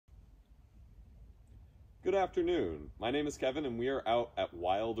Good afternoon. My name is Kevin and we are out at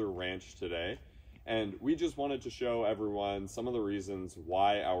Wilder Ranch today, and we just wanted to show everyone some of the reasons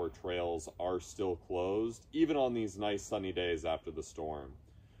why our trails are still closed even on these nice sunny days after the storm.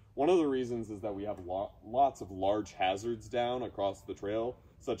 One of the reasons is that we have lots of large hazards down across the trail,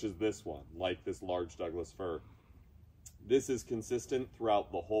 such as this one, like this large Douglas fir. This is consistent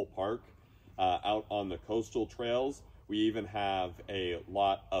throughout the whole park. Out on the coastal trails, we even have a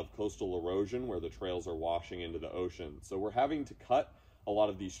lot of coastal erosion where the trails are washing into the ocean. So we're having to cut a lot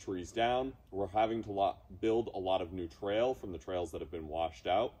of these trees down. We're having to build a lot of new trail from the trails that have been washed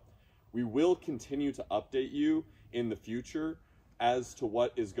out. We will continue to update you in the future as to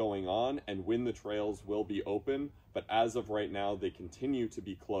what is going on and when the trails will be open, but as of right now, they continue to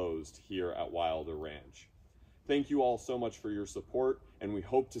be closed here at Wilder Ranch. Thank you all so much for your support, and we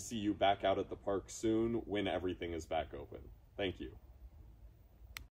hope to see you back out at the park soon when everything is back open. Thank you.